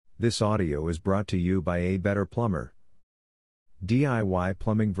This audio is brought to you by A Better Plumber. DIY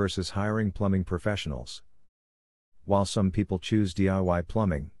plumbing versus hiring plumbing professionals. While some people choose DIY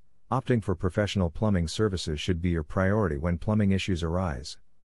plumbing, opting for professional plumbing services should be your priority when plumbing issues arise.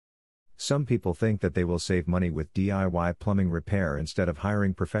 Some people think that they will save money with DIY plumbing repair instead of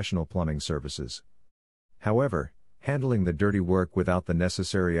hiring professional plumbing services. However, handling the dirty work without the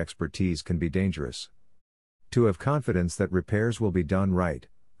necessary expertise can be dangerous. To have confidence that repairs will be done right,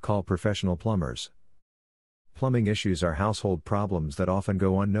 call professional plumbers. Plumbing issues are household problems that often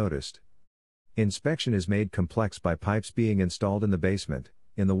go unnoticed. Inspection is made complex by pipes being installed in the basement,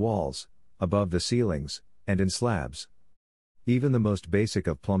 in the walls, above the ceilings, and in slabs. Even the most basic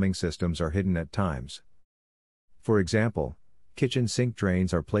of plumbing systems are hidden at times. For example, kitchen sink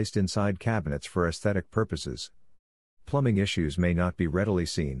drains are placed inside cabinets for aesthetic purposes. Plumbing issues may not be readily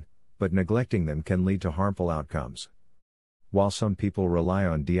seen, but neglecting them can lead to harmful outcomes. While some people rely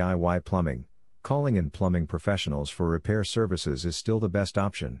on DIY plumbing, calling in plumbing professionals for repair services is still the best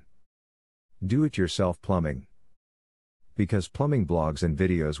option. Do-it-yourself plumbing. Because plumbing blogs and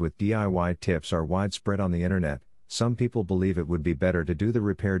videos with DIY tips are widespread on the internet, some people believe it would be better to do the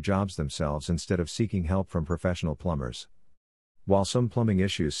repair jobs themselves instead of seeking help from professional plumbers. While some plumbing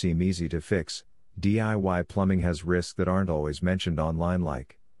issues seem easy to fix, DIY plumbing has risks that aren't always mentioned online,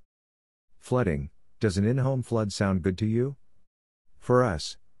 like flooding. Does an in-home flood sound good to you? For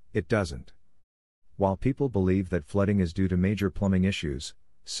us, it doesn't. While people believe that flooding is due to major plumbing issues,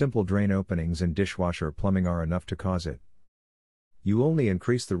 simple drain openings and dishwasher plumbing are enough to cause it. You only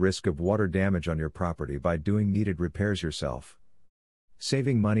increase the risk of water damage on your property by doing needed repairs yourself.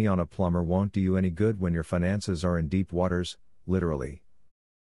 Saving money on a plumber won't do you any good when your finances are in deep waters, literally.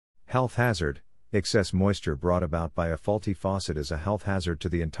 Health hazard. Excess moisture brought about by a faulty faucet is a health hazard to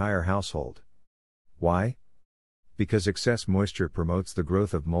the entire household. Why? Because excess moisture promotes the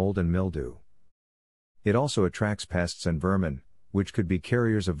growth of mold and mildew. It also attracts pests and vermin, which could be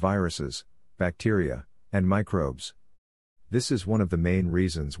carriers of viruses, bacteria, and microbes. This is one of the main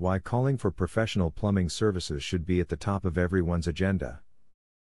reasons why calling for professional plumbing services should be at the top of everyone's agenda.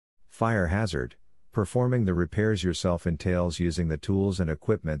 Fire hazard. Performing the repairs yourself entails using the tools and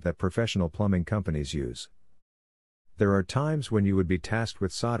equipment that professional plumbing companies use. There are times when you would be tasked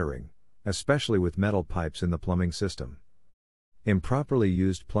with soldering, especially with metal pipes in the plumbing system. Improperly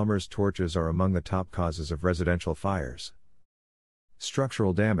used plumber's torches are among the top causes of residential fires.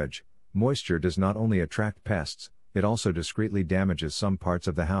 Structural damage. Moisture does not only attract pests, it also discreetly damages some parts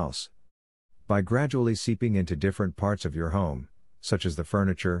of the house. By gradually seeping into different parts of your home, such as the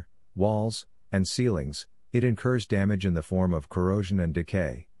furniture, walls, and ceilings, it incurs damage in the form of corrosion and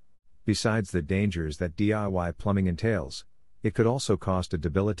decay. Besides the dangers that DIY plumbing entails, it could also cost a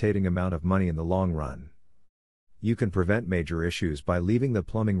debilitating amount of money in the long run. You can prevent major issues by leaving the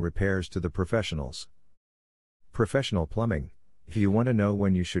plumbing repairs to the professionals. Professional plumbing. If you want to know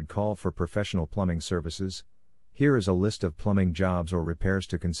when you should call for professional plumbing services, here is a list of plumbing jobs or repairs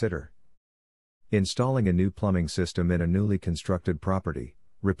to consider. Installing a new plumbing system in a newly constructed property,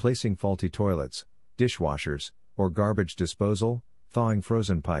 replacing faulty toilets, dishwashers, or garbage disposal, thawing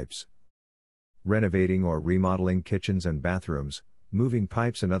frozen pipes. Renovating or remodeling kitchens and bathrooms, moving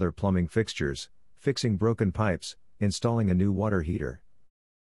pipes and other plumbing fixtures, fixing broken pipes, installing a new water heater.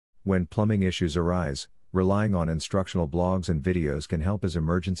 When plumbing issues arise, relying on instructional blogs and videos can help as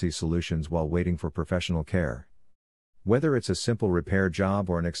emergency solutions while waiting for professional care. Whether it's a simple repair job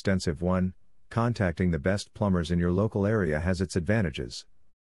or an extensive one, contacting the best plumbers in your local area has its advantages.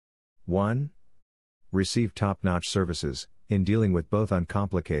 1. Receive top-notch services. In dealing with both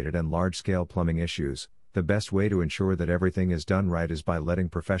uncomplicated and large-scale plumbing issues, the best way to ensure that everything is done right is by letting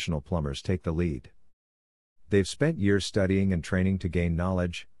professional plumbers take the lead. They've spent years studying and training to gain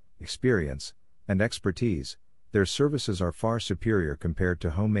knowledge, experience, and expertise. Their services are far superior compared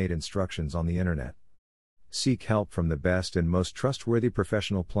to homemade instructions on the internet. Seek help from the best and most trustworthy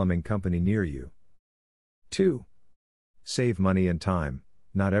professional plumbing company near you. 2. Save money and time.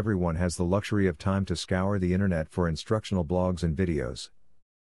 Not everyone has the luxury of time to scour the internet for instructional blogs and videos.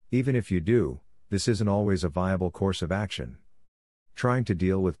 Even if you do, this isn't always a viable course of action. Trying to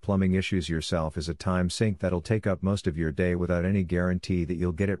deal with plumbing issues yourself is a time sink that'll take up most of your day without any guarantee that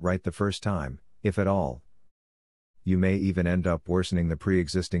you'll get it right the first time, if at all. You may even end up worsening the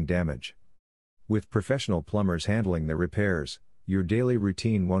pre-existing damage. With professional plumbers handling the repairs, your daily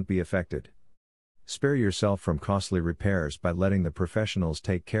routine won't be affected. Spare yourself from costly repairs by letting the professionals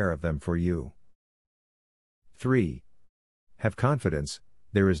take care of them for you. 3. Have confidence.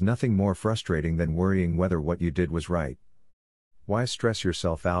 There is nothing more frustrating than worrying whether what you did was right. Why stress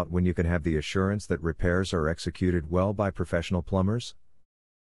yourself out when you can have the assurance that repairs are executed well by professional plumbers?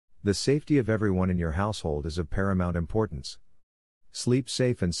 The safety of everyone in your household is of paramount importance. Sleep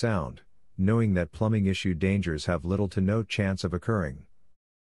safe and sound, knowing that plumbing issue dangers have little to no chance of occurring.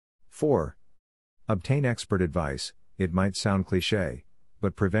 4. Obtain expert advice. It might sound cliché,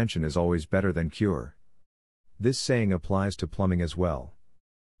 but prevention is always better than cure. This saying applies to plumbing as well.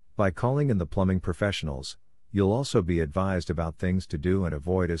 By calling in the plumbing professionals, you'll also be advised about things to do and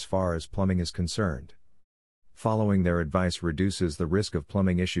avoid as far as plumbing is concerned. Following their advice reduces the risk of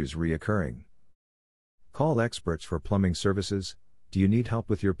plumbing issues reoccurring. Call experts for plumbing services. Do you need help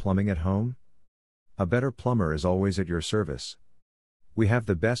with your plumbing at home? A Better Plumber is always at your service. We have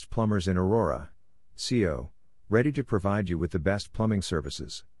the best plumbers in Aurora, CO, ready to provide you with the best plumbing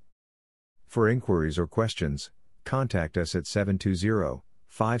services. For inquiries or questions, contact us at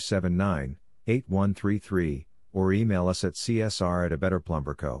 720-579-8133 or email us at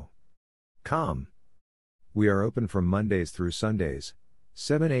csr@abetterplumberco.com. We are open from Mondays through Sundays,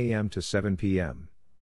 7 a.m. to 7 p.m.